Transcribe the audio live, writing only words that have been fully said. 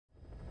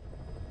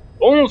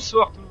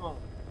Bonsoir tout le monde,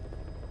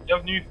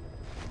 bienvenue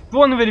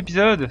pour un nouvel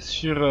épisode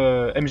sur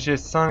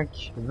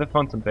MGS5 The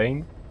Phantom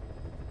Pain.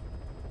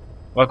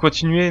 On va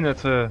continuer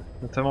notre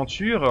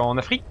aventure en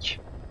Afrique.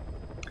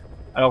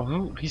 Alors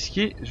vous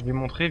risquez, je vais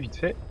montrer vite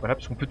fait, voilà,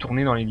 parce qu'on peut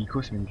tourner dans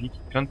l'hélico, c'est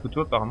magnifique, plein de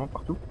photos apparemment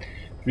partout.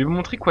 Je vais vous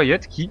montrer Quiet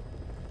qui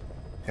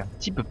fait un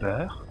petit peu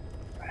peur.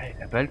 Ouais,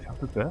 la balle fait un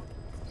peu peur.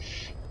 Je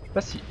sais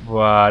pas si...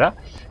 Voilà.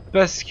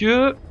 Parce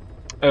que...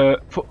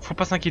 faut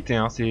pas s'inquiéter,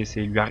 hein,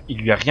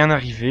 il lui a rien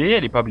arrivé,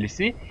 elle est pas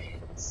blessée.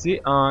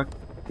 C'est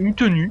une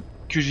tenue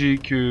que j'ai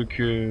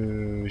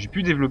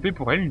pu développer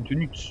pour elle, une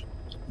tenue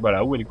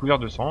voilà, où elle est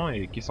couverte de sang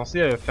et qui est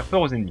censée faire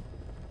peur aux ennemis.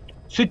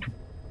 C'est tout.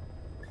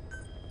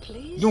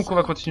 Donc on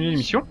va continuer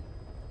l'émission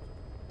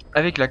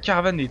avec la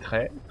caravane des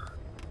traits.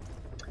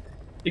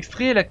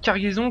 Extrayer la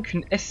cargaison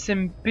qu'une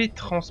SMP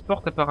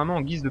transporte apparemment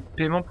en guise de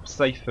paiement pour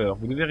Cypher.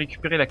 Vous devez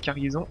récupérer la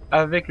cargaison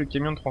avec le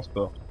camion de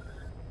transport.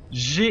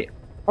 J'ai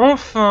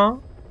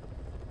enfin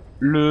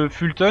le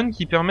Fulton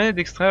qui permet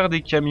d'extraire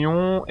des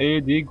camions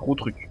et des gros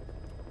trucs.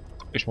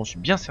 Et je m'en suis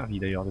bien servi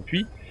d'ailleurs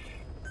depuis.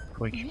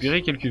 Pour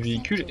récupérer quelques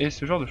véhicules et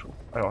ce genre de choses.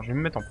 Alors je vais me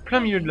mettre en plein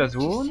milieu de la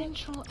zone.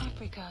 Je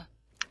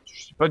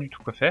sais pas du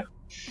tout quoi faire.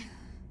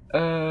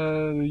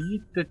 Ça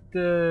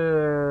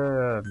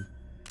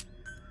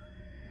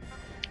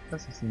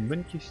c'est une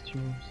bonne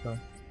question ça.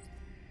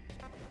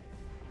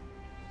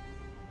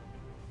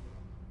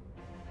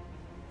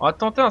 On va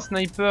tenter un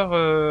sniper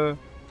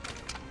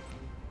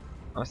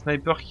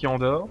qui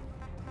endort.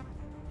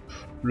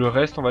 Le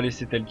reste on va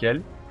laisser tel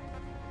quel.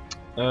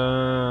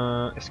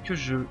 Est-ce que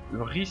je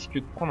risque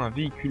de prendre un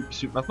véhicule?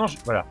 Parce que maintenant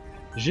voilà,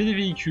 j'ai des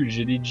véhicules,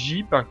 j'ai des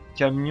jeeps, un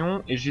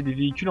camion et j'ai des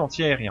véhicules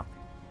anti-aériens.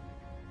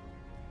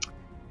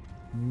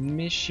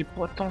 Mais je sais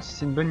pas tant si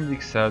c'est une bonne idée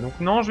que ça. Donc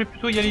non, je vais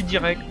plutôt y aller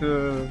direct,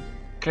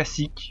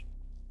 classique.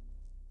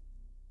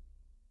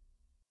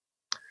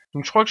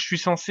 Donc je crois que je suis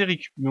censé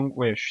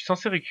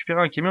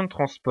récupérer un camion de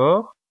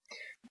transport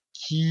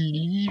qui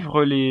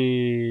livre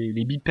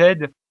les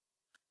bipèdes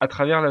à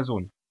travers la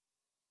zone,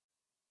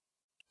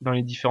 dans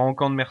les différents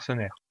camps de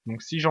mercenaires.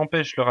 Donc si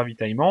j'empêche le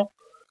ravitaillement,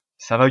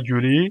 ça va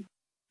gueuler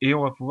et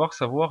on va pouvoir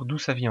savoir d'où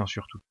ça vient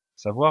surtout,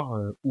 savoir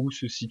où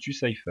se situe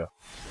Cypher.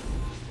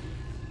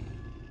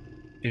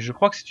 Et je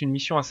crois que c'est une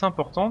mission assez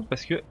importante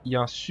parce qu'il y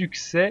a un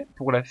succès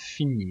pour la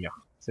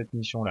finir, cette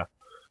mission-là.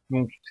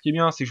 Donc, ce qui est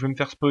bien, c'est que je vais me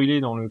faire spoiler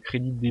dans le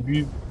crédit de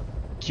début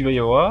qu'il va y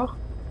avoir.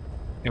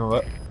 Et on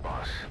va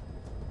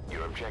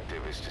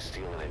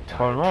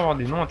probablement avoir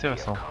des noms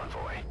intéressants.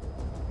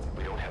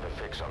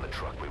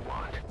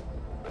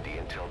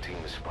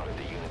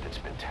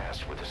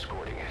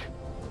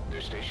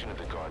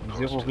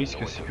 Zéro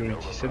risque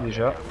sécurité, c'est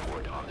déjà.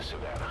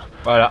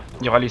 Voilà,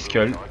 il y aura les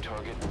skulls.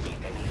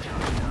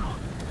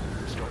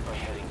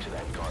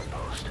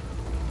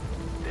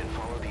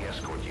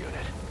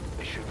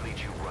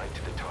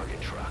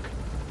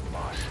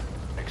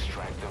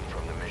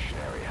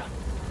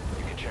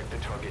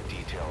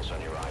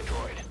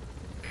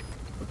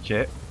 Ok.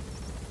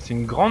 C'est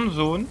une grande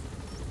zone.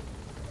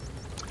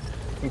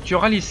 Donc il y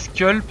aura les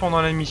skulls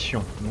pendant la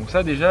mission. Donc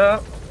ça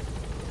déjà,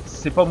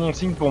 c'est pas bon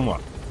signe pour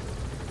moi.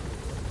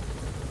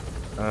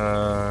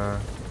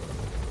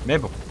 Mais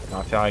bon, on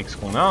va faire avec ce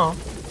qu'on a. Hein.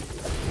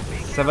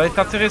 Ça va être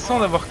intéressant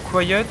d'avoir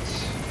Quiet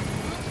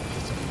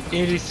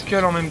et les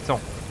skulls en même temps.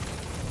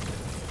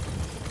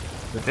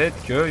 Peut-être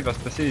qu'il va se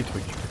passer des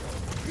trucs.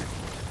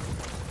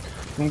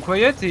 Donc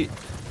Quiet est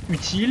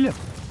utile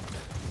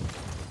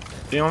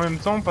et en même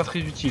temps pas très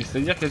utile.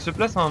 C'est-à-dire qu'elle se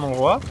place à un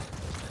endroit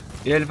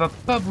et elle va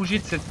pas bouger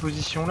de cette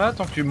position là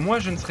tant que moi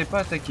je ne serai pas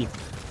attaqué.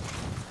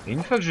 Et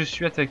une fois que je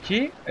suis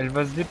attaqué, elle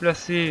va se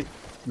déplacer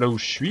là où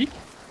je suis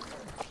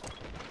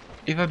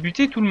et va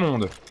buter tout le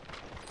monde.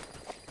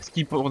 Ce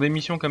qui pour des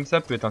missions comme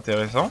ça peut être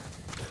intéressant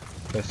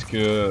parce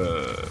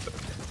que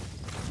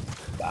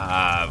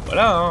bah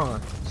voilà hein.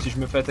 Si je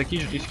me fais attaquer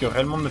je risque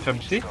réellement de me faire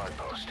buter.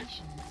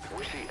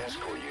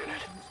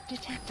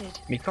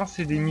 Mais quand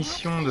c'est des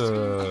missions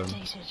de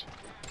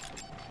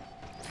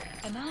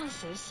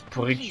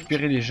pour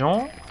récupérer les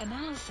gens,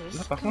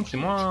 là par contre c'est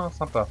moins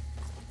sympa.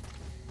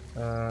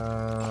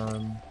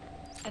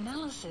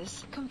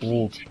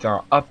 Oh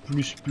putain, A++.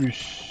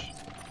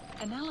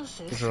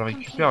 Je le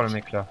récupère le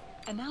mec là.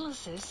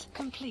 Est-ce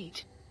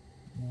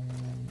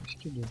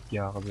qu'il y a d'autres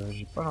gardes?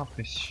 J'ai pas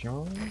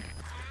l'impression.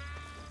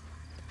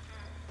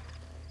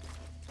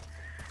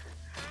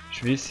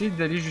 Je vais essayer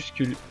d'aller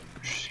jusque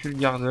le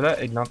garde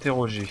là et de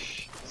l'interroger.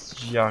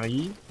 Si j'y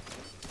arrive.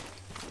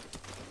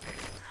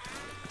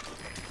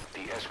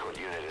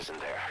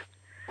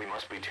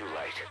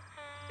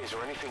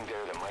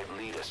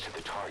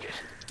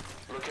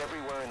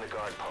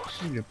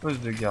 Si, le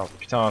poste de garde.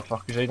 Putain, va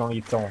falloir que j'aille dans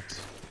les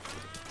tentes.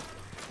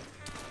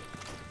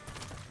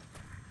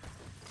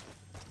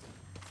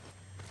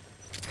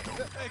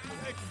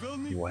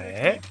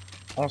 Ouais.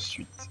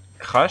 Ensuite,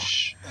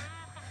 crash.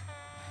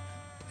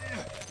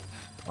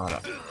 Voilà.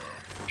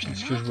 Puis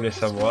ce que je voulais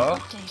savoir.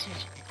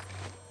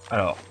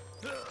 Alors,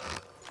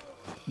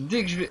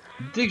 dès que je vais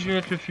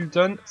mettre le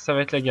Fulton, ça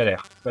va être la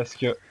galère parce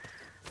que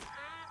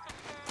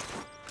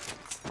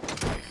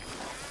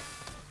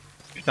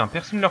Putain,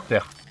 personne ne leur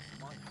perd.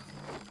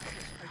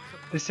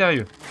 T'es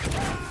sérieux?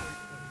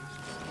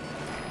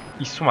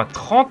 Ils sont à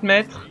 30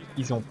 mètres,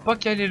 ils ont pas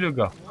calé le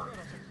gars.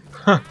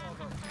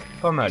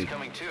 Pas mal.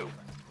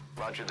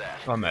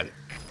 Pas mal.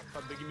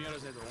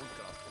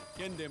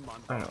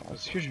 Alors,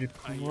 est-ce que je vais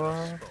pouvoir...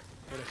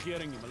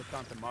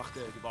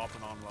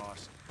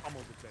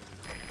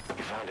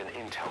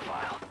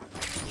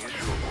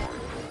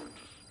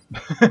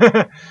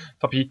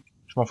 Tant pis,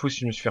 je m'en fous si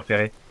je me suis fait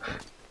repérer.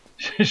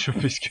 Je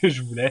fais ce que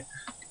je voulais.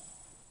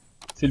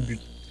 C'est le but.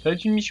 Ça va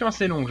être une mission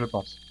assez longue, je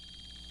pense.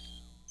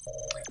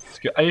 Parce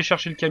que aller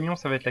chercher le camion,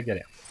 ça va être la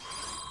galère.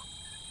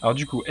 Alors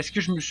du coup, est-ce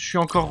que je me suis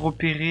encore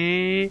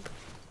repéré?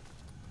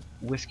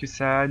 Ou est-ce que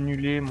ça a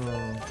annulé mon...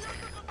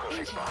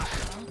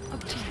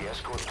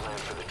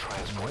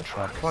 Non,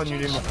 ça a pas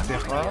annulé mon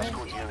repérage.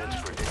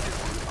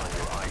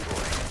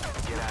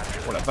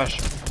 Oh la vache.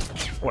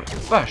 Oh la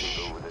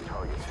vache.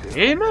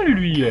 Et mal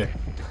lui.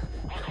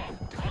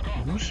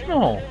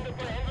 Doucement.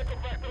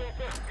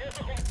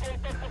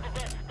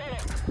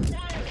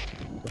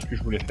 C'est ce que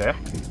je voulais faire.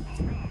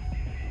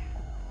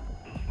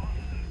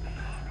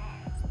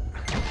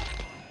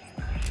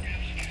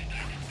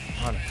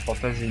 Voilà,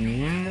 fantasy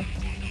mine.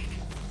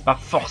 Pas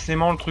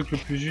forcément le truc le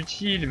plus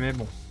utile, mais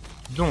bon.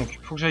 Donc,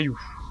 faut que j'aille où?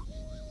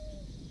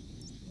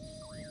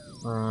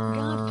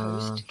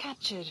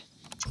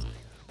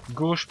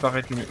 Gauche paraît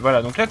être le mieux.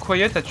 Voilà, donc là,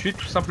 Quiet a tué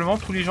tout simplement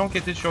tous les gens qui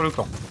étaient sur le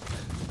camp.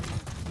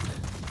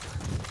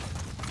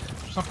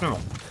 Tout simplement.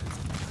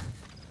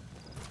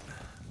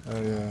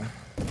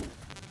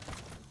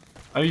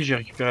 Ah oui, j'ai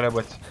récupéré la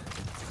boîte.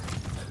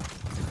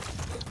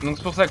 Donc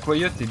c'est pour ça que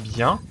Quiet est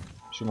bien.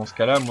 Parce que dans ce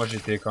cas-là, moi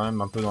j'étais quand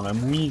même un peu dans la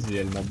mouise et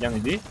elle m'a bien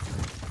aidé.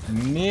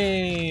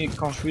 Mais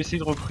quand je vais essayer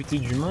de recruter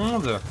du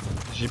monde,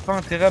 j'ai pas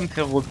intérêt à me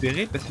faire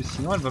repérer parce que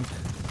sinon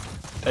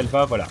elle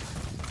va voilà,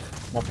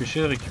 m'empêcher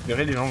de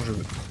récupérer les gens que je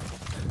veux.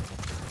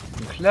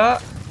 Donc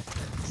là,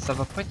 ça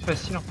va pas être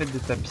facile en fait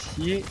d'être à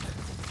pied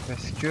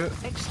parce que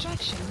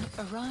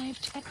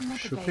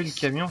choper le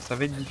camion, ça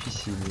va être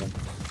difficile. Il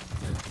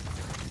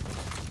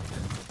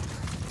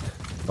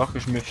va falloir que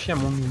je me fie à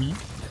mon ouïe.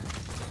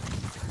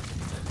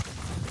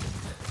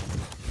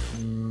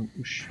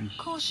 Où je suis?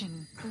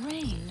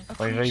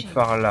 Faudrait que j'aille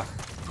par là,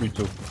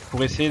 plutôt.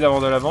 Pour essayer d'avoir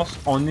de l'avance,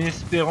 en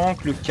espérant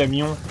que le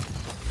camion,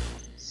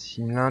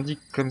 s'il me l'indique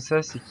comme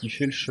ça, c'est qu'il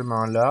fait le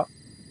chemin là.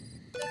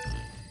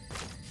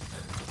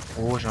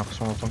 Oh, j'ai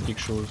l'impression d'entendre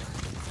quelque chose.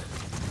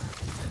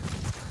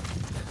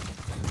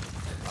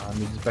 Ah,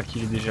 me dis pas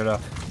qu'il est déjà là.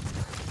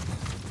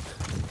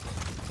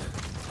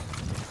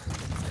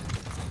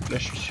 Là,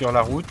 je suis sur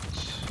la route.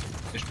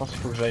 Et je pense qu'il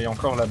faut que j'aille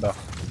encore là-bas.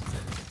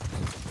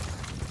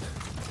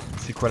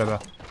 C'est quoi là-bas?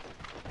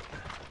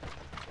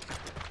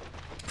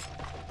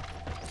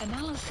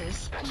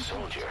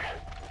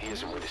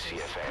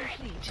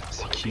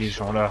 C'est qui les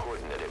gens là?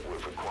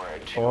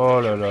 Oh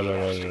là là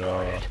là là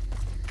là.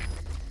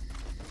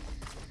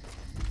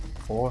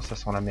 Oh, ça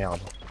sent la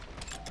merde.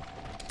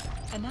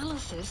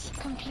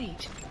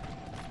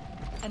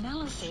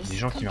 C'est des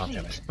gens qui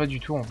m'intéressent pas du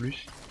tout en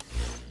plus.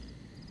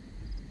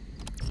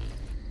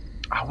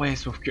 Ah ouais,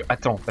 sauf que...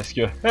 Attends, parce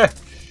que...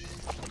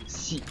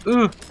 si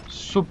eux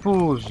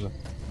s'opposent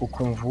au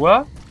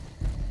convoi,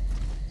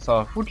 ça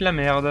va foutre la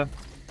merde.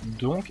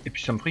 Donc... Et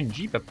puis ça me ferait une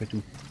jeep après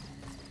tout.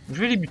 Je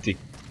vais les buter. De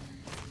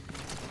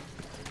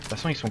toute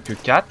façon, ils sont que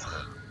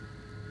 4.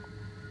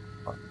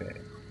 On va faire...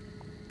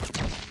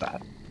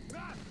 Bam.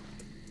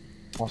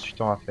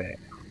 Ensuite, on va faire...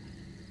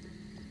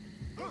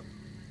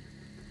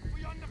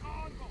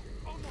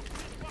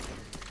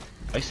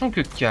 Ah, ils sont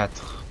que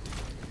 4.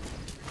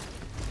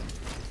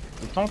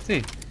 Faut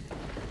tenter.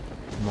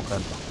 Ils m'ont quand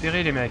même pas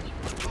repéré, les mecs.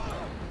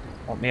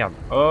 Oh merde.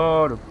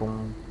 Oh le con.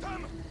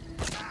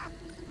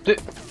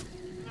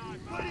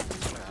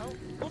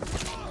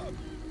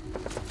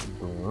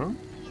 Bon.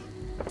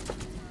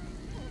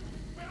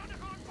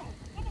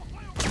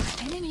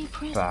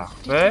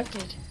 Parfait.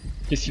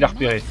 Qu'est-ce qu'il a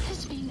repéré?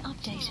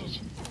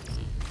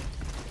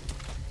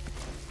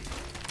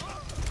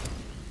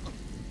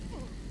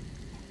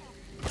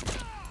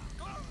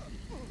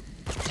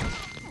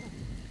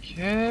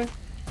 Ok.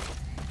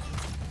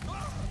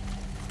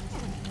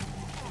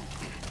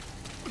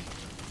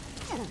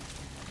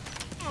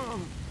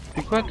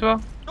 C'est quoi toi?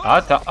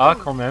 Ah, t'as A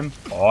quand même.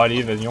 Oh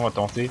allez, vas-y, on va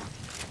tenter.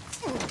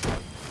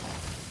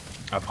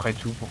 Après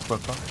tout, pourquoi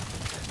pas.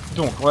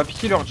 Donc, on va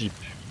piquer leur Jeep.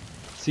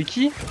 C'est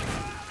qui?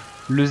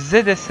 Le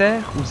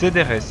ZSR ou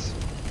ZRS?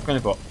 Je connais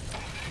pas.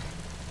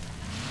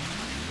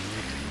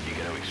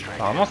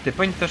 Apparemment, c'était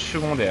pas une tâche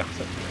secondaire,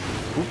 ça.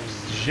 Oups,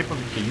 j'ai pas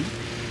vu de caillou.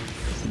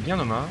 C'est bien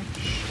dommage.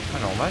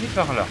 Alors, on va aller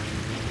par là.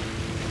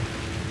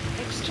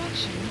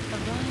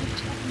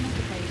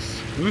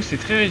 Oui, c'est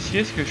très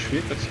risqué ce que je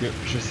fais parce que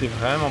je sais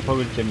vraiment pas où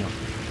est le camion.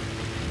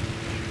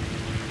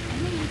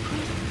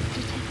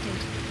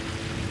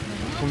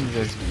 Trop mis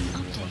à jour.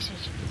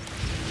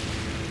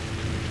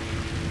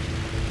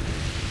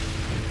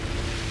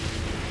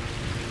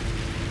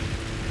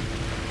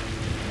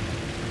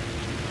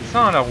 C'est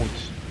ça hein, la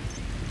route.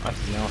 Ah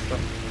c'est bien ça.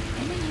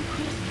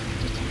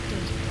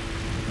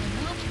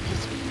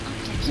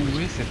 où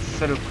est cette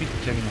saloperie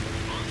de camion?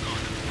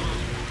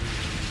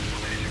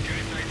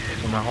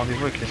 On a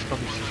rendez-vous avec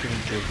l'escorte de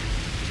sécurité.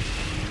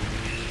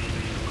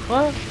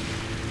 Quoi?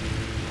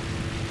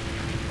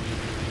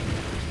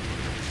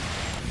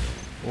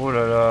 Oh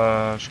là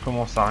là, je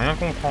commence à rien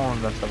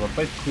comprendre là, ça va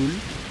pas être cool.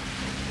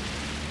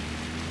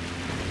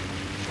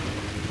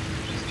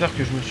 J'espère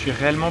que je me suis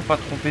réellement pas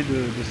trompé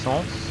de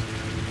sens.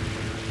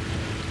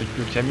 Et que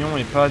le camion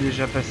n'est pas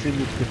déjà passé de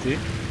l'autre côté.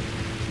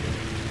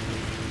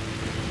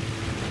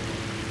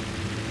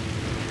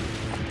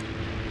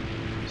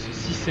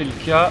 Si c'est le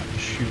cas,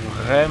 je suis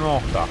vraiment en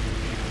retard.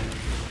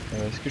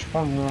 Est-ce que je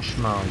prends le bon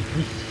chemin?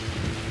 Oui.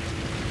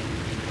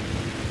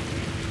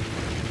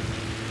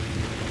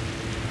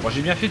 Bon,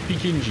 j'ai bien fait de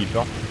piquer une Jeep,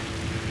 hein.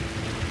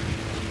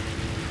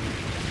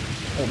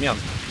 Oh merde.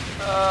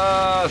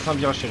 Ah, c'est un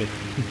virage serré.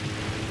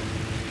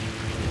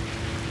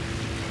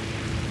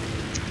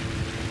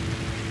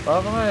 Pas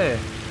vrai.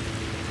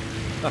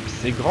 Ah,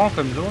 c'est grand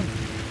comme zone.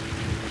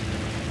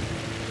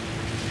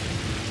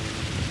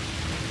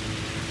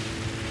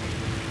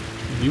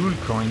 Il est où le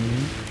camp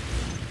ennemi?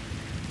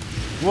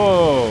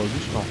 Wow,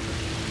 doucement.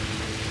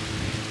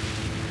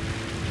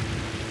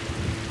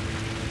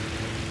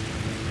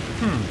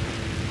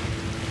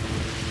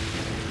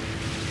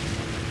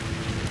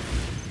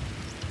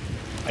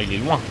 Ah, il est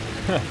loin.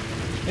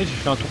 Et j'ai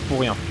fait un tour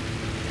pour rien.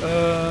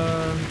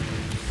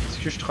 Est-ce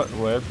que je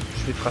ouais,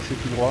 je vais tracer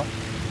tout droit.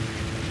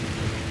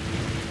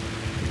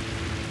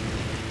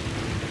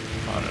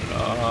 Oh là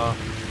là.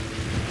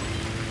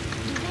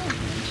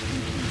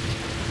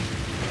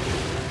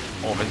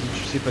 Oh, vas-y,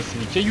 tu sais passer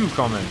les cailloux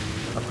quand même.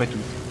 Après tout.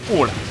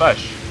 Oh la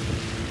vache.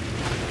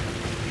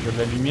 Il y a de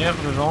la lumière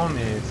devant,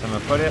 mais ça m'a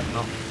pas l'air.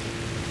 Non.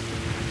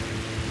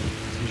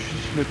 C'est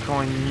juste le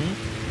camp ennemi.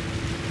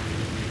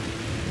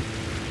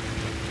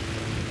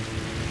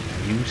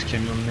 Il est où ce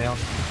camion de merde?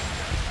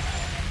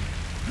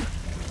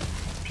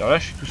 Puis là,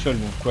 je suis tout seul,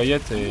 donc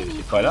Quiet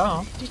est pas là.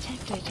 Hein.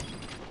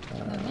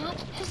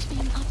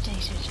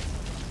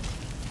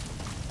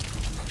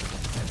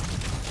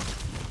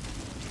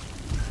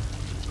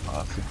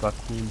 Ah, c'est pas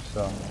cool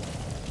ça.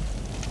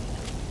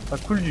 Pas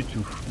cool du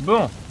tout.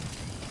 Bon.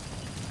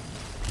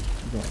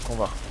 Donc, on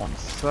va reprendre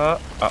ça.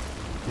 Ah,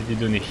 il y a des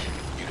données.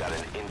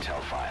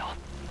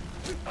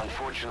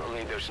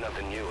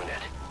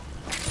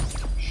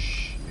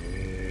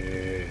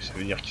 Chier, ça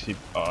veut dire qu'il s'est...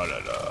 Oh là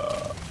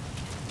là.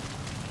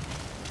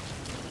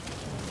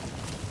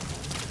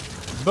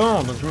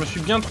 Bon, donc je me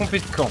suis bien trompé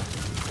de camp.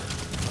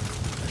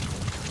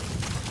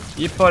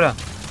 Il est pas là.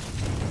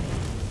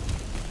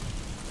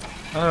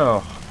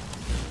 Alors.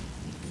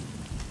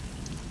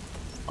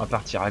 On va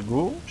partir à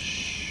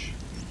gauche.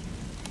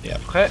 Et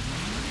après,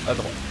 à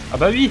droite. Ah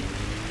bah oui.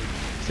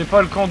 C'est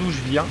pas le camp d'où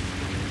je viens.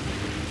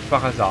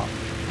 Par hasard.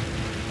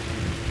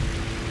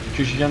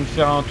 Que je viens de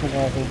faire un tour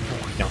en rond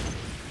pour rien.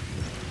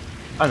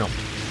 Ah non.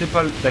 C'est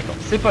pas le... D'accord.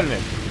 C'est pas le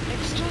même.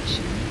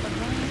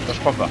 Ça, je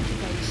crois pas.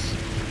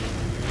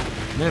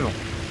 Mais bon.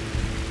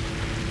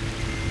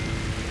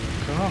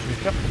 Comment je vais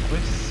faire pour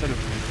trouver ce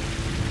saloperie?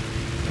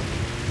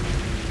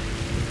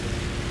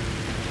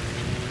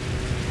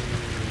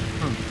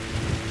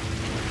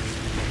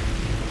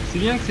 C'est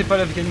bien que c'est pas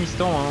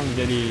l'Afghanistan, hein, où il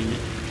y a les...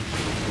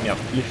 Merde,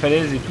 les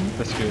falaises et tout,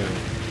 parce que...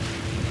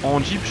 En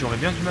Jeep, j'aurais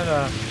bien du mal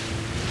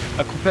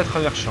à couper à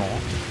travers champs. Hein.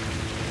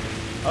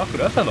 Alors que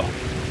là, ça va.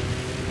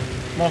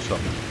 Bon, ça.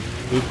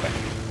 De près.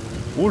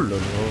 Oh là là.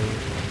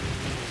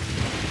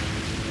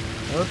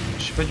 Hop,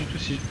 je sais pas du tout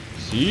si...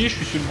 Si, je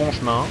suis sur le bon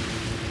chemin.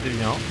 C'est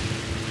bien.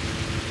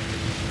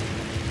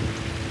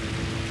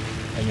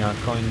 Là, il y a un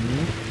camp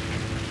ennemi.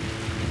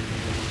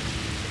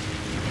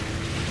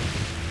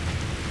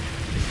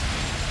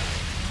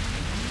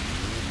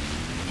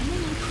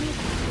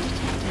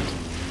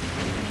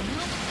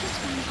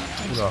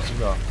 Oula,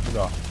 oula,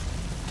 oula.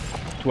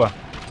 Toi.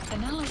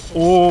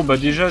 Oh, bah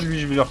déjà, lui,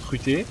 je vais le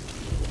recruter.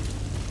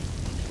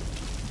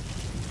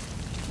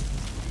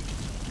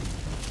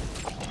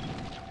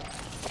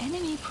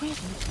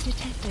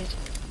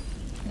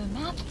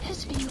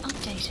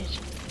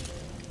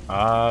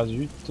 Ah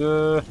zut,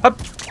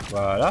 hop,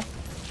 voilà.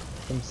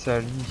 Comme ça,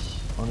 lui,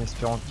 en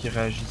espérant qu'il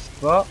réagisse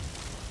pas.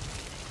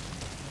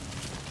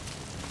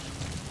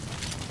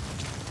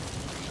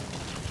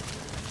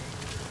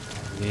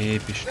 Et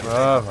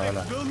pêche-toi,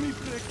 voilà.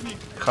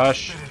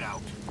 Crash.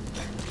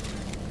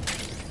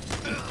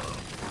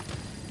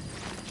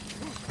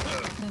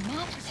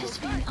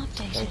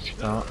 Oh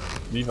putain,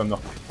 lui il va me...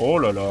 Oh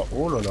là là,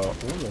 oh là là,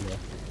 oh là là.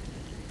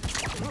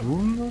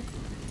 Boum.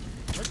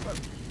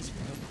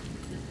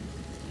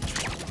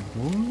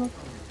 Boum.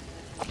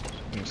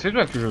 C'est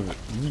toi que je veux.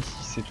 Oui,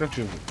 c'est toi que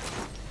je veux.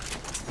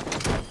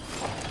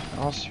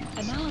 Ensuite,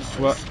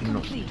 toi,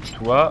 non.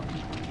 Toi,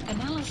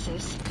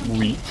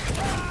 oui.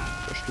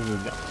 Toi, je te veux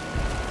bien.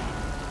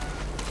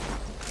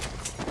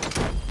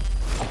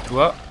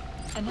 Toi,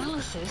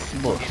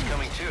 bon.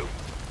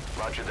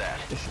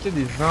 Est-ce qu'il y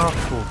a des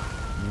infos?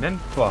 Même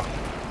pas.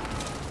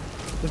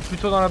 Peut-être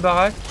plutôt dans la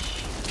baraque.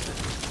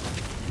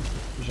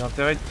 J'ai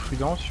intérêt à être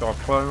prudent, il y aura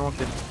probablement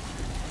quelqu'un.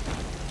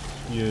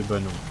 Bah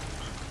non.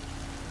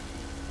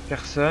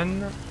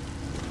 Personne.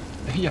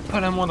 Il n'y a pas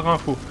la moindre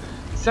info.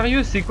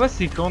 Sérieux, c'est quoi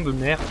ces camps de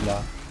merde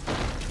là?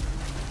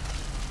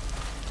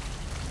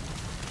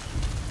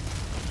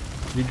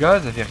 Les gars,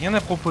 ils avaient rien à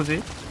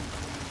proposer.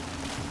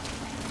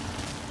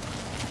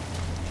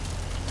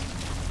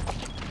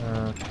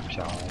 Puis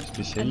un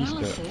spécialiste.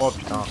 Oh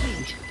putain.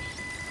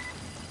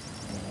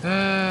 Je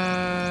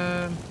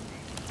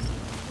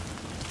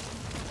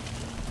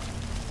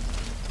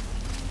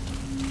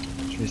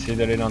vais essayer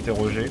d'aller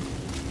l'interroger.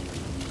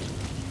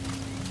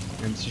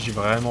 Même si j'ai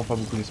vraiment pas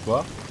beaucoup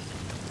d'espoir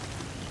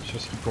sur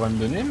ce qu'il pourrait me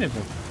donner, mais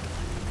bon.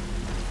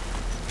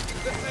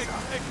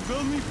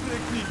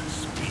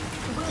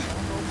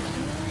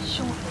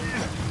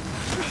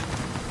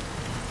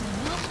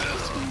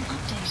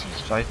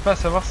 J'arrive pas à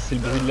savoir si c'est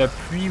le bruit de la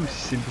pluie ou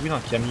si c'est le bruit d'un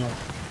camion.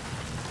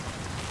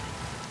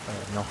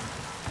 Non.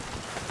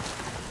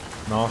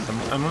 Non, ça,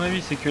 à mon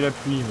avis c'est que la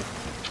pluie.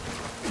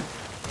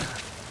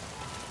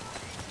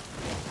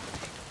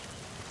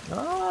 Mais...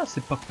 Ah,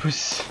 c'est pas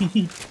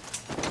possible.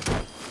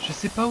 Je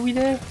sais pas où il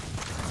est.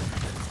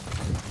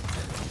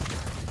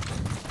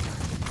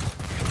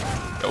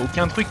 Y'a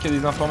aucun truc qui a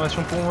des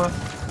informations pour moi.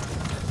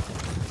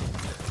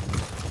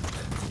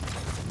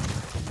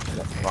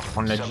 Bon, on va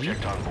reprendre la Jeep.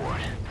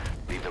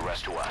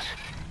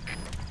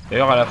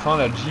 D'ailleurs à la fin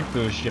la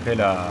Jeep j'irai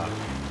la...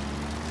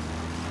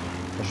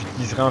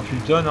 J'utiliserai un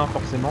Fulton hein,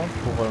 forcément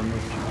pour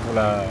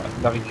la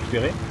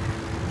récupérer.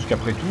 Parce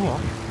qu'après tout, hein,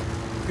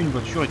 une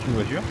voiture est une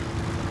voiture.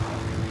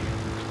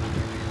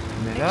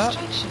 Mais là, je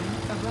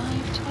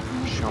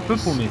suis un peu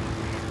paumé.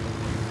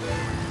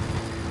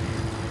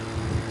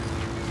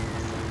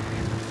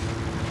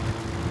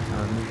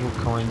 Un nouveau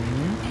camp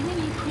ennemi.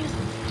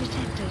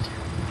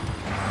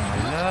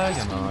 Là, il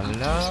y en a un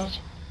là.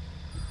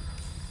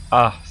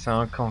 Ah, c'est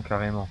un camp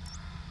carrément.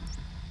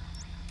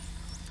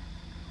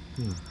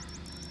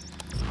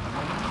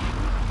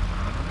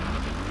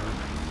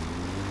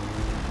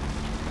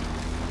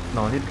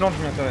 Non, les plantes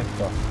ne m'intéressent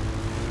pas.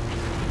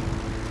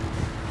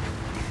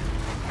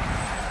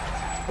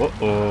 Oh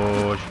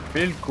oh, j'ai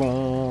fait le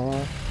con.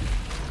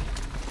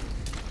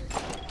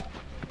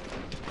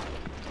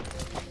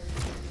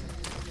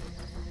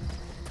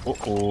 Oh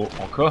oh,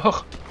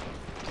 encore.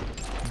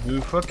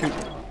 Deux fois que...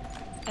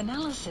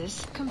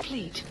 Analysis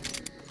complete.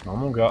 Non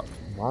mon gars,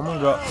 non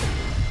mon gars.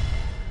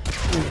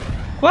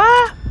 Quoi?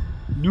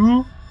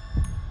 Nous?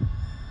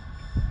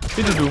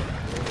 Fais dodo.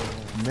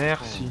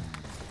 Merci.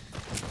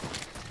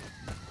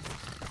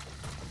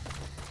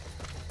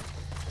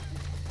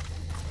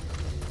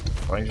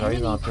 Faudrait que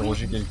j'arrive à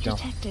interroger quelqu'un.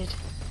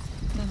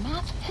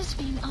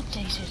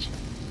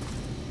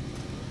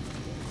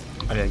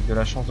 Allez, avec de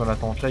la chance dans la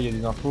tente là, il y a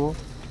des infos.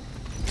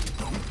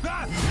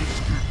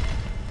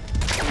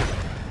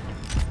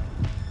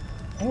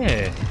 Eh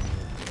hey.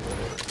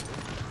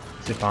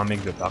 C'est pas un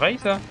mec de pareil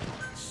ça?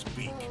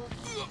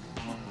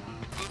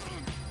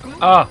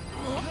 Ah!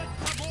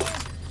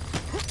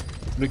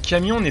 Le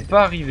camion n'est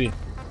pas arrivé.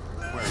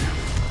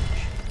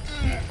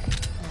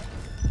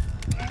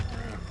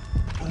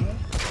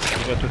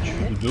 Déjà toi tu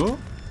fais le dos.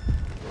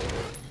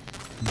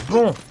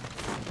 Bon.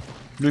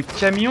 Le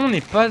camion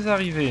n'est pas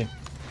arrivé.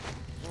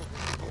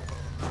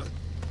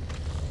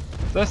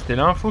 Ça c'était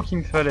l'info qu'il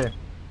me fallait.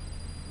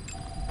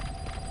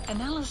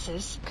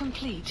 Analysis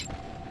complete.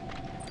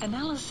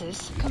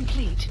 Analysis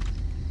complete.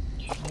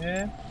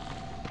 Okay.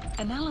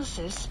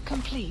 Analysis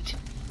complete.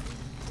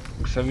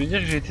 Donc ça veut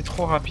dire que j'ai été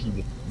trop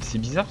rapide. C'est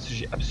bizarre parce que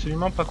j'ai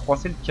absolument pas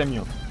croisé le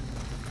camion.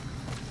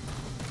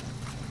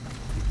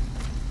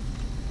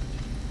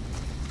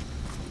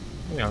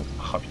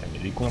 Oh putain, mais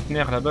les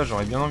conteneurs là-bas,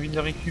 j'aurais bien envie de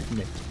les récup,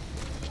 mais...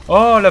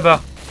 Oh là-bas!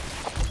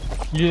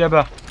 Il est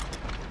là-bas.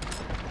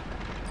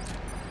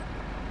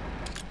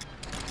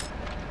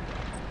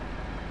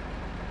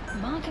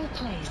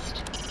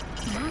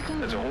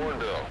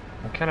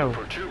 Donc là-haut.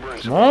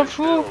 Je m'en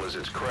fous!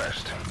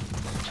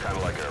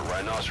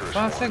 C'est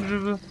pas ça que je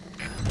veux.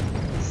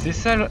 C'est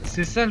ça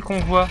le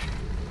convoi.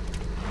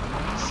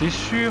 C'est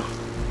sûr.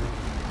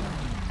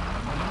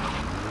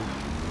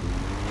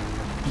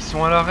 Ils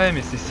sont à l'arrêt,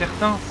 mais c'est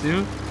certain, c'est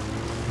eux.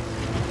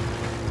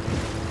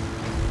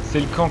 C'est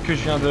le camp que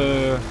je viens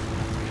de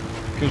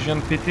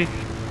péter.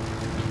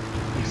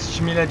 Donc, si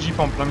je mets la Jeep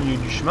en plein milieu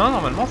du chemin,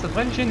 normalement ça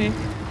devrait le gêner.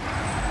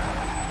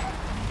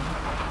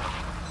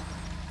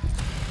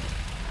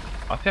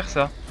 On va faire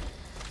ça.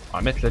 On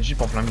va mettre la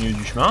Jeep en plein milieu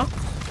du chemin.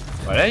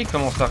 Voilà, il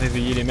commence à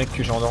réveiller les mecs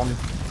que j'ai endormis.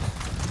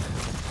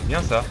 C'est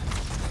bien ça.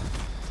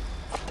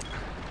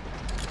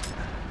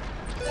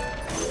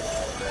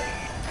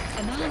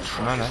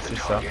 Voilà, c'est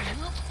ça.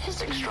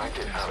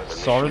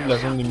 Sors-le de la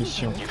zone de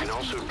mission.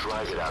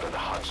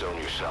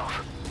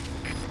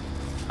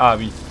 Ah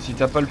oui, si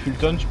t'as pas le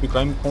Fulton, tu peux quand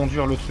même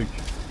conduire le truc.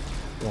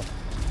 Bon.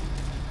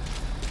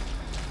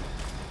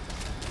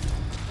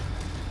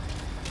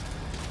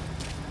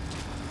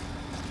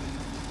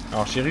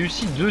 Alors j'ai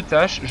réussi 2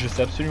 tâches, je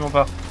sais absolument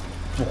pas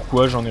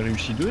pourquoi j'en ai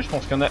réussi 2. Je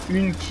pense qu'il y en a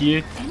une qui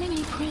est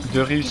de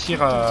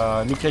réussir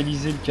à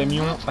localiser le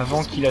camion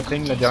avant qu'il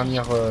atteigne la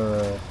dernière,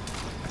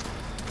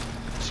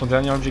 son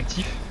dernier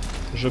objectif,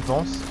 je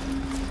pense.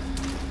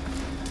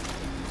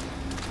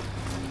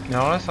 Mais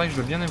alors là, c'est vrai que je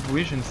dois bien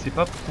avouer, je ne sais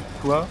pas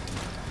pourquoi.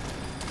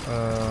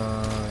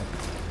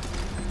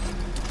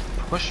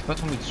 Pourquoi je suis pas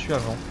tombé dessus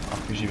avant,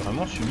 alors que j'ai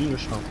vraiment suivi le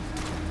chemin.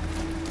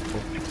 Oh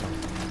putain.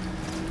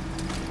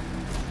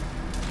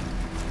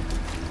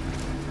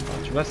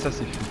 Alors, tu vois, ça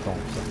c'est flippant.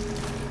 Ça.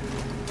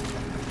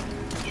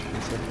 Tu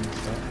fais ça comme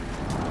ça.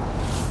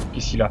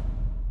 Qu'est-ce qu'il a?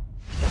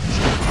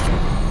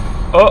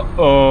 Oh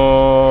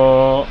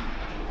oh!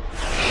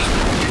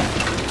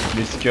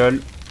 Les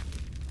skulls.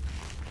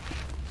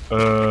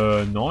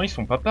 Non, ils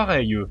sont pas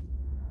pareils, eux.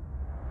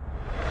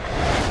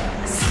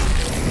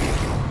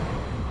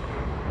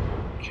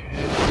 Ok.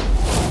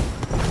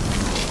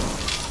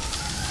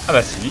 Ah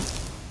bah si.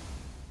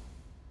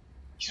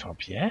 Ils sont en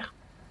pierre.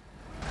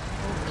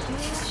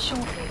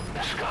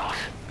 Scott,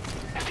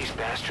 if these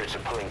bastards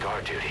are pulling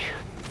guard duty,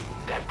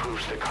 that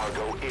proves the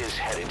cargo is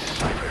headed to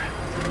Cypher.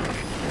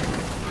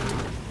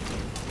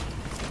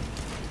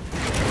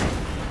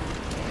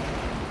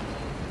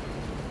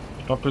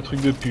 Je tente le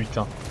truc de pute,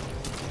 hein.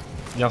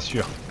 Bien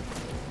sûr.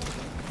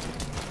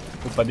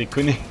 Faut pas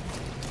déconner.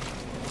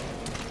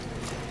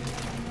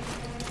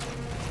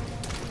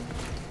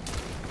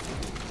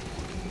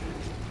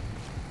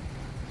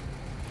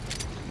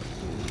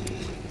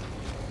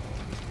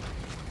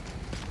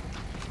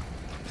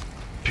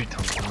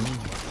 Putain de zombie.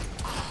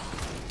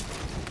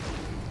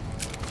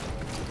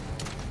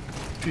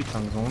 Putain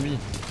de zombie.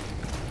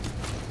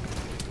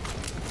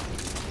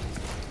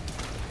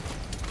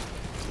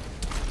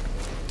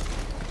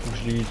 Faut que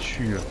je les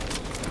tue.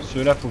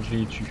 Ceux-là, faut que je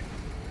les tue.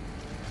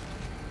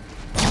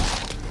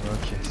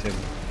 Ok, c'est bon.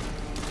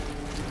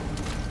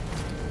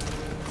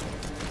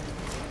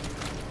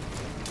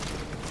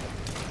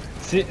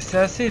 C'est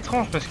assez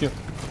étrange parce que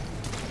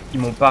ils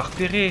m'ont pas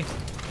repéré.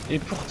 Et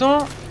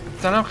pourtant,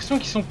 t'as l'impression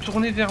qu'ils sont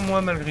tournés vers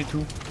moi malgré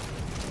tout.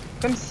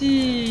 Comme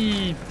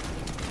si...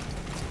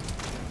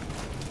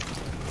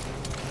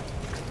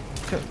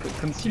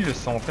 Comme s'ils le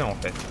sentaient en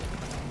fait.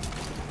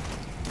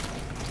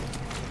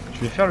 Je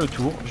vais faire le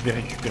tour, je vais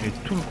récupérer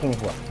tout le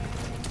convoi.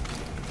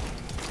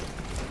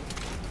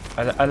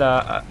 À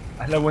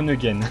la one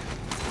again.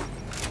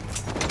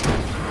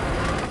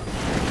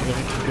 Je vais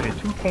récupérer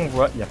tout le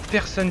convoi, il n'y a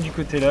personne du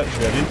côté là, je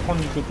vais aller le prendre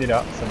du côté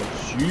là, ça va être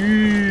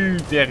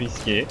super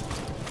risqué.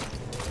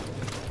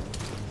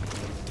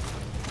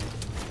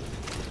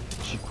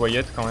 J'ai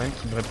Quiet quand même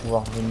qui devrait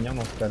pouvoir venir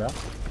dans ce cas là.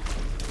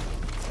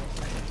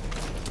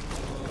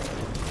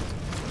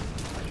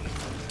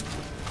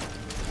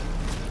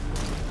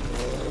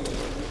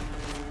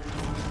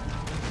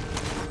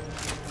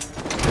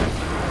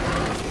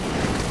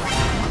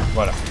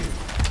 Voilà.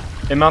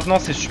 Et maintenant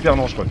c'est super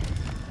dangereux.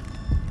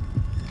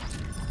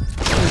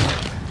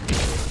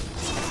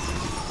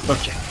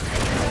 Ok.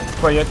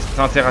 Quiet,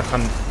 t'as intérêt à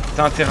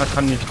te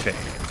ramener vite fait.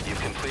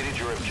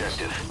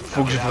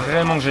 Faut que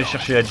vraiment que j'aille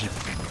chercher la Jeep.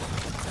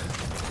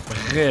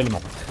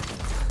 Réellement.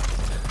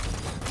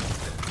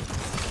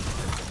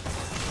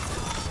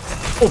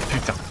 Oh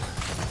putain.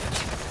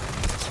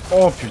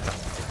 Oh putain.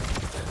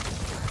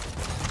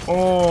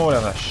 Oh la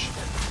vache.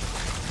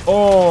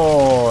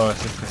 Oh,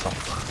 c'est stressant.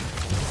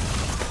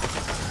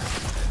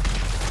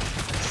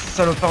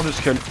 Salopard de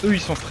Skull, eux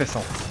ils sont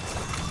stressants.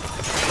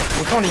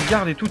 Autant les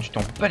gardes et tout, tu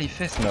t'en bats les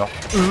fesses, mais alors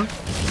eux...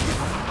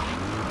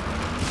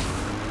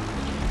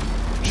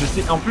 Je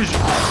sais, en plus...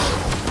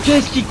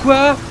 Qu'est-ce qui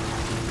quoi?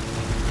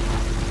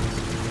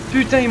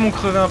 Putain, ils m'ont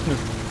crevé un pneu.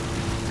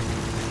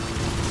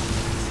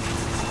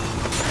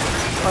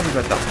 Oh les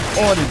bâtards.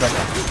 Oh les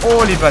bâtards.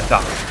 Oh les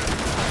bâtards.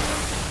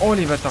 Oh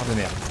les bâtards de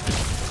merde.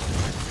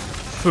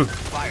 Feu.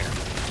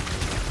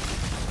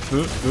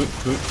 Feu, feu,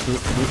 feu, feu,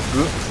 feu,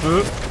 feu,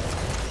 feu.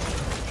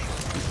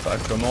 Je sais pas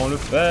comment le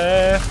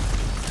faire.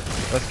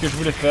 C'est pas ce que je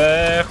voulais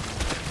faire.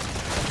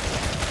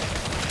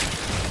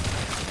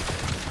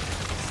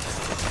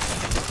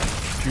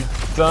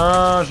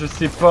 Putain, je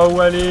sais pas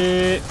où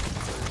aller.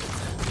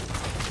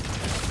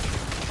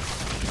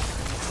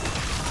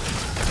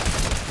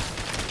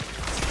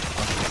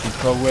 Je sais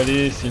pas où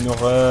aller, c'est une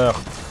horreur.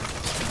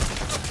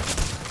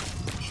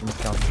 Je vais me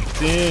faire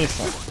buter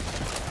sans...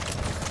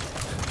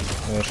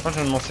 je crois que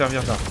je viens de m'en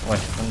servir d'un. Ouais,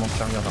 je viens de m'en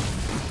servir d'un.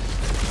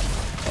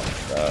 Oh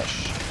la vache.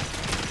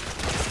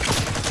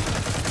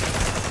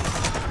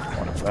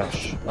 Oh la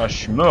vache. Ah, je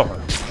suis mort.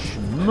 Je suis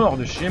mort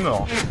de chez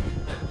mort.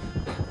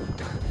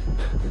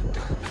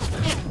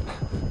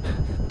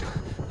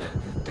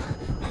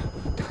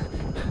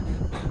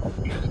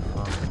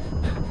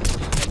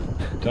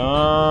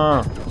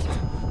 Putain.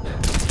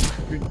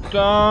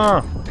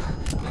 Putain.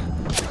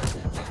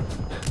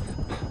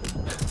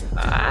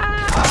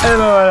 Ah, et ben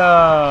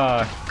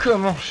voilà.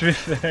 Comment je vais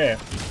faire?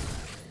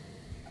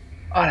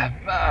 Oh la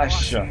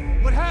vache.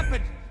 What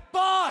happened?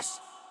 Boss!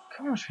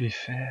 Comment je vais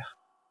faire?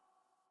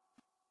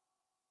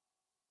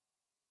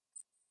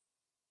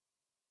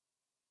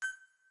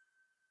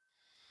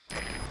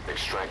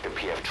 Extract the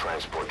PF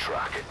transport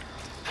truck.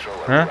 Throw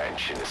Hein? a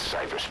wrench into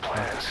Cypher's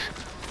plans.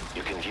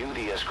 You can view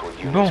the escort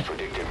Bon. unit's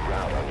predicted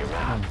route on your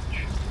map.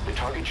 The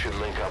target should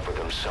link up with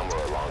them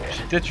somewhere along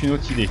J'ai it. peut-être une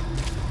autre idée.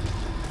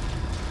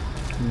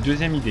 Une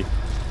deuxième idée.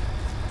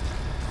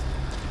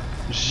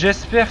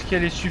 J'espère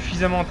qu'elle est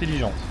suffisamment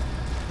intelligente.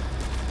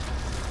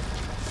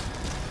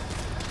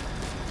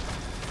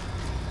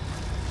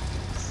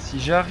 Si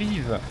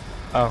j'arrive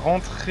à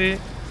rentrer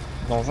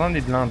dans un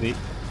des blindés,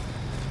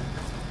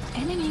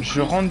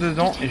 je rentre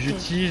dedans et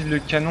j'utilise le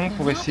canon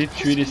pour essayer de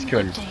tuer les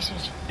skulls.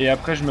 Et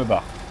après je me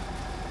barre.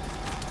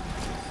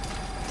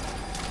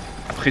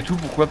 Après tout,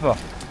 pourquoi pas?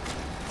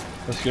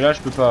 Parce que là je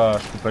peux pas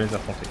les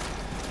affronter.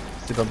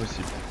 C'est pas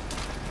possible.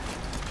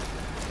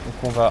 Donc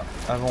on va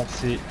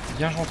avancer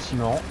bien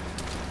gentiment.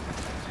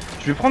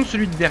 Je vais prendre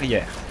celui de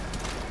derrière.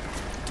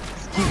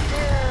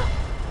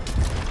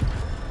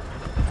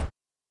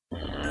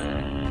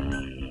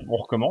 On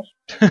recommence.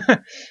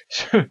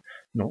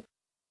 Non.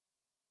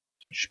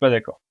 Je suis pas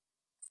d'accord.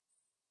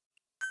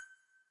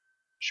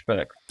 Je suis pas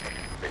d'accord.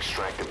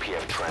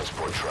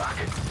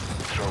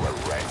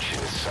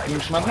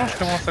 Donc maintenant je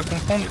commence à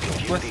comprendre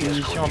pourquoi c'est une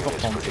mission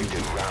importante.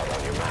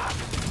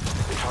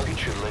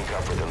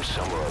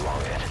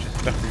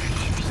 J'espère que je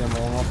suis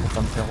suffisamment loin pour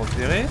pas me faire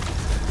repérer.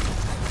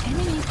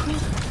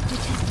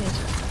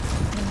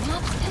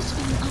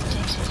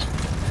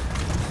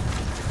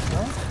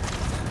 Non.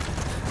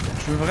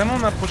 Je veux vraiment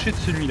m'approcher de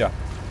celui-là.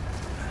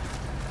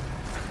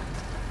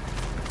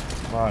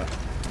 Voilà.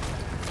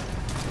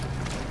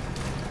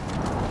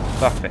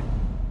 Parfait.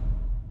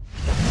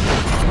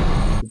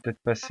 Je peux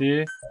peut-être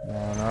passer.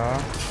 Voilà.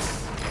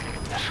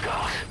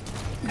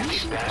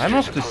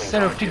 Vraiment cette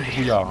saloperie de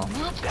brouillard. Hein.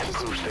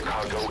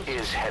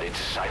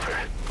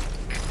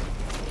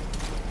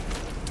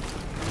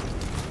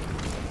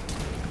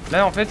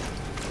 Là en fait,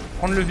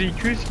 prendre le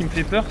véhicule, ce qui me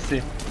fait peur,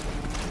 c'est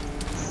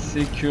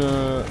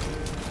que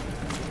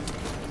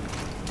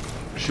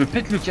je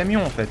pète le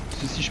camion en fait.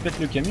 Parce que si je pète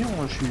le camion,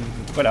 je suis...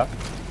 Voilà.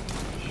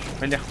 Je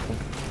ferai l'air con.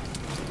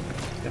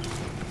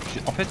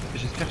 En fait,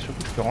 j'espère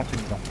surtout que je peux rentrer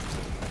dedans.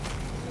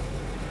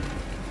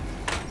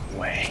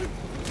 Ouais.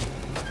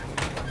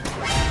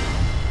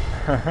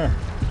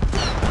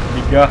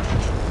 Les gars.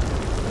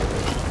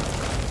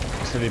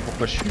 Vous savez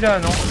pourquoi je suis là,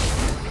 non?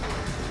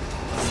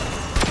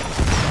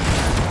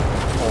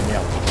 Oh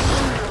merde.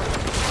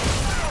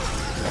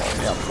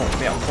 Oh merde, oh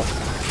merde.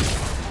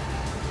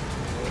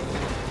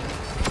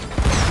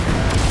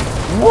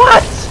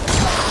 What?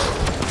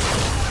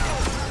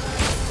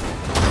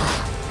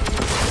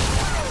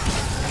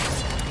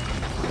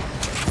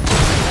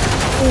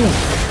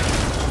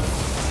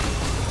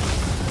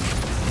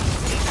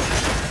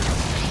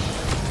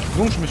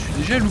 Donc je me suis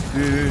déjà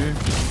loupé.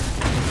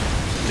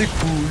 C'est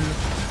cool.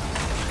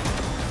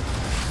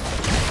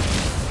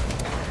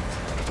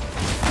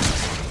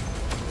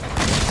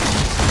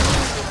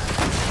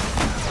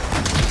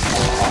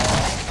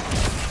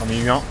 J'en ai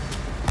eu un.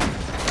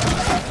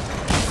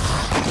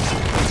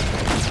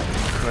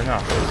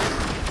 Connard.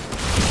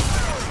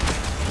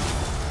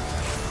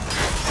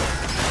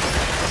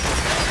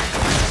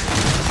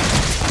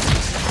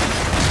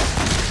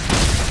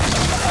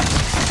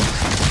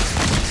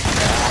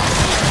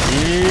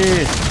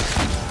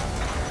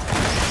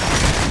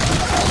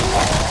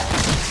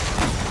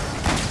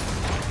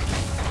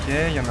 Ok,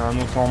 il y en a un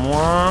autre en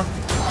moins.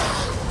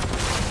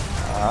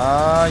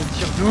 Ah, il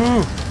tire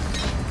d'où?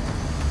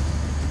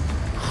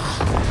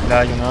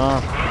 Là, il y en a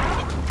un.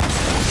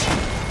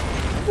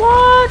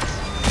 What?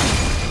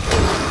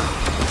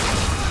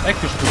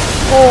 Avec que je peux...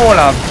 Oh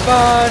la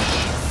vache!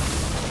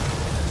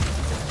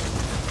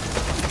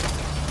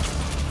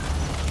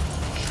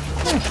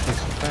 Je fais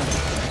exprès.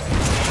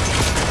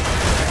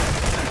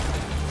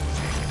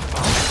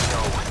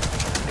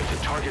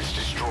 Target's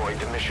destroyed,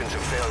 the mission's a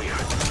failure.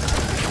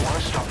 If you want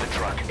to stop the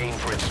truck, aim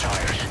for its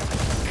tires.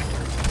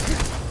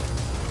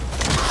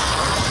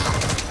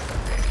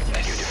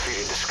 Yes. You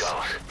defeated the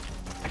skulls.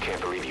 I can't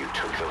believe you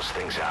took those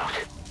things out.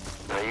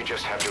 Now you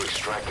just have to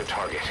extract the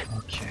target.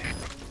 Ok.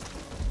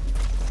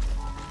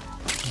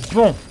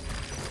 Bon.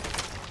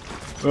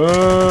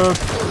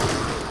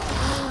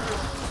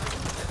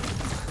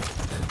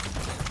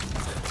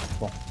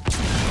 Bon.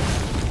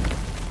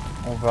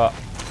 On va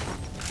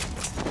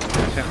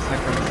faire ça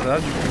comme ça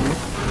du coup.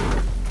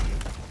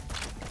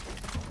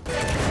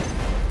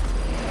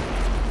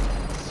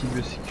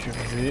 Cible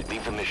sécurisée.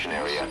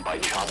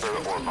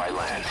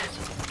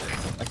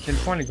 À quel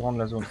point elle est grande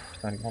la zone?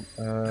 Putain, elle est grande.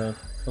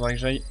 Faudrait que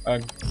j'aille à...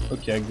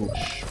 Ok, à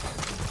gauche.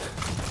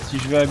 Si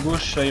je vais à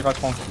gauche, ça ira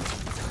tranquille.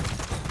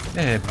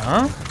 Eh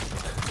ben...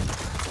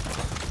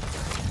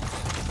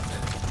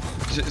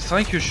 C'est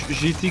vrai que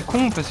j'ai été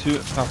con parce que...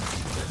 Enfin,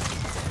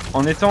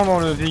 en étant dans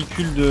le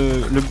véhicule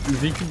de... Le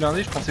véhicule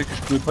blindé, je pensais que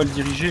je pouvais pas le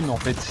diriger, mais en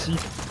fait si.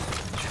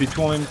 Je fais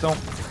tout en même temps.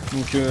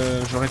 Donc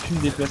j'aurais pu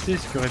me déplacer,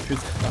 ce qui aurait pu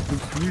être un peu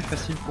plus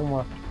facile pour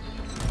moi.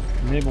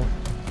 Mais bon.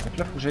 Donc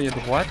là, faut que j'aille à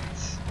droite.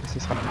 Et ce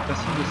sera plus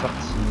facile de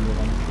sortir.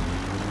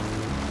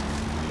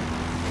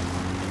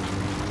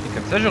 Et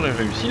comme ça, j'aurais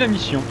réussi la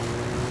mission.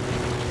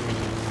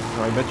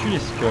 J'aurais battu les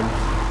skulls.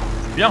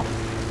 C'est bien.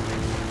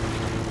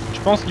 Je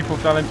pense qu'il faut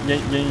faire la... Il y a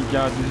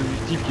des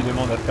objectifs qui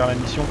demandent à faire la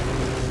mission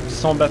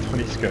sans battre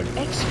les skulls.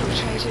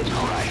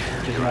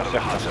 Quasiment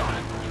faire ça.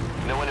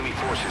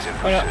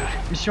 Voilà,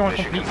 mission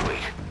accomplie.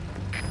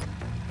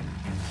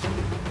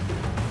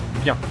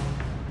 Bien.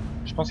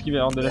 Je pense qu'il va y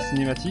avoir de la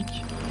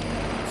cinématique.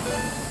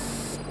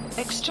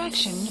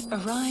 Extraction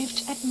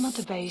arrived at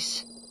Mother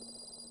Base.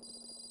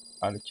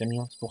 Ah, le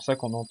camion, c'est pour ça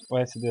qu'on entend...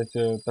 Ouais, ça doit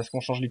être parce qu'on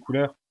change les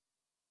couleurs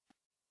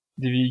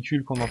des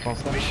véhicules qu'on entend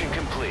ça. Mission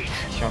complete.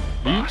 Mission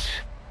accomplie. Boss.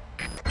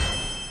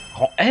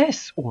 Rang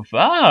S. Oh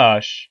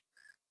vache.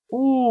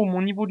 Oh,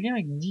 mon niveau de lien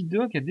avec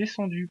D-Dog a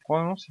descendu.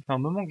 Probablement, ça fait un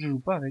moment que je joue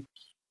pas avec.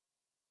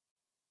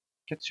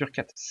 4 sur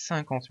 4,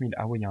 50 000.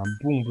 Ah ouais, il y a un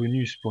bon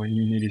bonus pour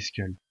éliminer les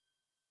skulls.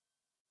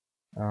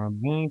 Un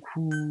bon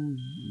coup...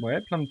 Ouais,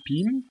 plein de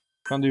pim,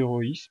 plein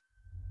d'héroïsme.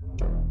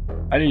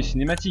 Allez,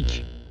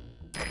 cinématique.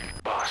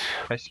 Boss,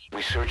 Presque.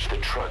 we searched the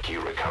truck you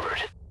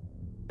recovered.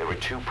 There were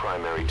two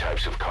primary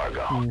types of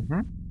cargo.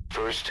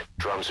 First,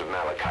 drums of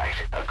malachite,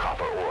 a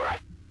copper ore.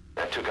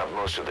 That took up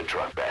most of the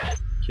truck bed.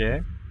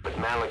 Ok, But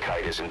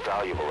malachite isn't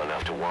valuable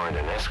enough to warrant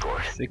an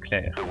escort. c'est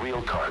clair. The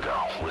real cargo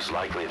was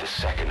likely the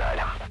second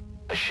item,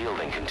 a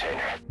shielding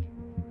container.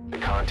 The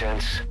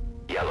contents,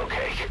 yellow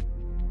cake.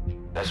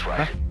 That's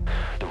right,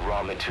 the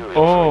raw material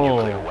for a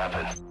nuclear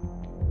weapon.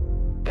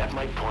 That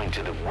might point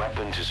to the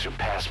weapon to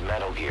surpass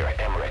Metal Gear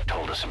Emmerich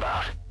told us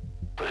about.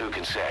 But who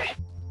can say?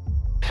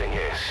 Thing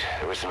is,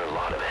 there isn't a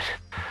lot of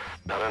it.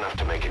 Not enough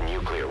to make a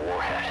nuclear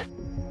warhead.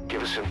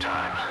 Give us some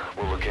time.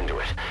 We'll look into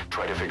it.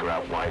 Try to figure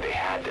out why they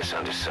had this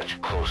under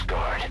such close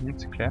guard.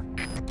 C'est clair.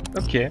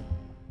 Ok,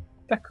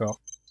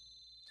 d'accord.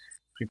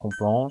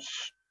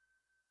 Récompense.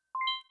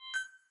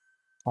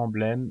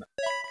 Emblème.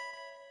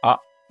 Ah,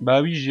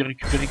 bah oui, j'ai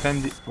récupéré quand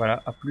même des...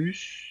 Voilà, A+.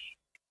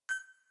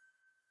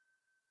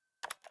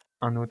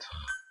 Un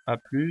autre A+.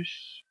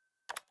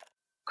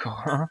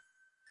 Encore un.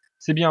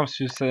 C'est bien parce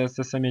que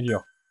ça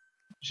s'améliore.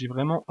 Je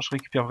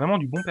récupère vraiment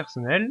du bon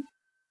personnel.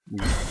 Oui.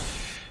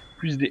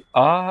 Plus des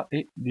A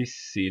et des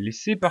C. Les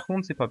C par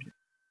contre c'est pas bien.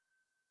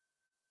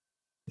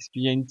 Est-ce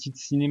qu'il y a une petite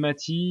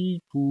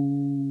cinématique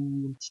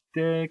ou un petit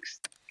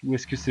texte ou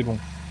est-ce que c'est bon?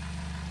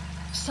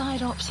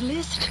 Side ops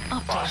list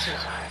Boss,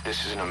 updated.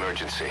 this is an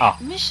emergency. Ah.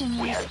 Mission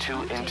We had list two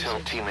intel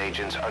updated. team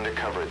agents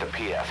undercover at the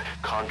PF,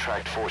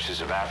 Contract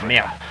Forces of Africa.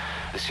 Merde.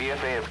 The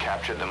CFA have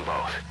captured them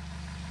both.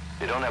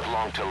 They don't have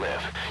long to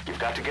live. You've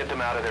got to get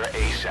them out of there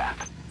ASAP.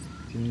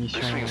 C'est une mission...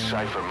 This means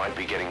Cypher might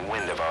be getting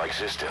wind of our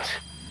existence.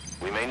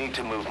 We may need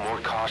to move more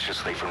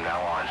cautiously from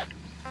now on.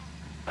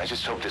 I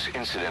just hope this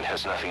incident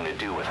has nothing to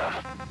do with them.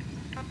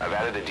 I've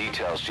added the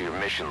details to your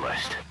mission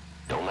list.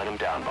 Don't let them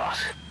down, boss.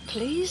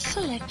 Please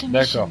select a mission.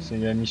 D'accord, c'est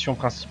la mission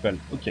principale.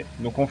 Ok,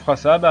 donc on fera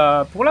ça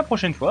bah, pour la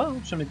prochaine fois hein,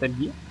 sur Metal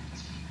Gear.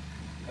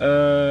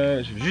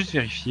 Je vais juste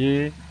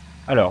vérifier.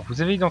 Alors,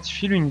 vous avez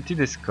identifié l'unité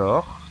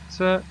d'escorte.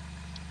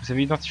 Vous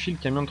avez identifié le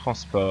camion de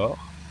transport.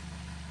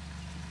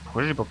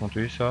 Pourquoi j'ai pas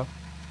compté ça?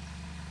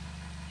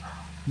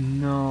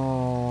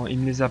 Non, il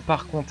ne les a pas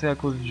recomptés à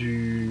cause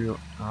du...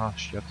 Ah,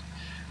 chiotte.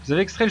 Vous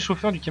avez extrait le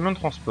chauffeur du camion de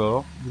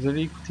transport. Vous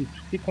avez écouté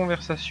toutes les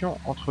conversations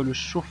entre le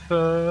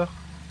chauffeur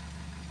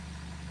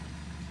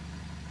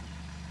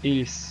et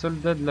les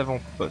soldats de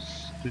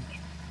l'avant-poste.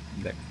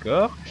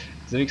 D'accord.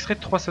 Vous avez extrait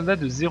 3 soldats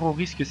de zéro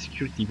risque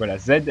security. Voilà,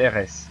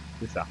 ZRS.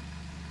 C'est ça.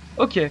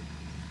 Ok.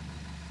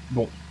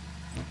 Bon.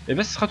 Et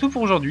ben ce sera tout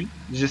pour aujourd'hui.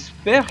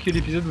 J'espère que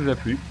l'épisode vous a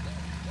plu.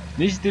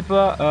 N'hésitez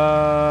pas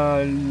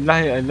à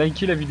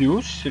liker la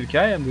vidéo si c'est le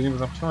cas et à me donner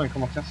vos impressions dans les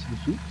commentaires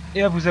ci-dessous.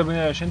 Et à vous abonner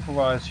à la chaîne pour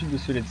voir la suite de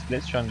ce let's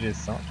play sur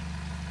MGS5.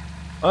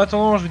 En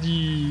attendant, je vous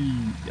dis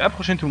à la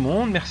prochaine tout le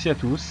monde. Merci à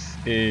tous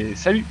et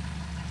salut!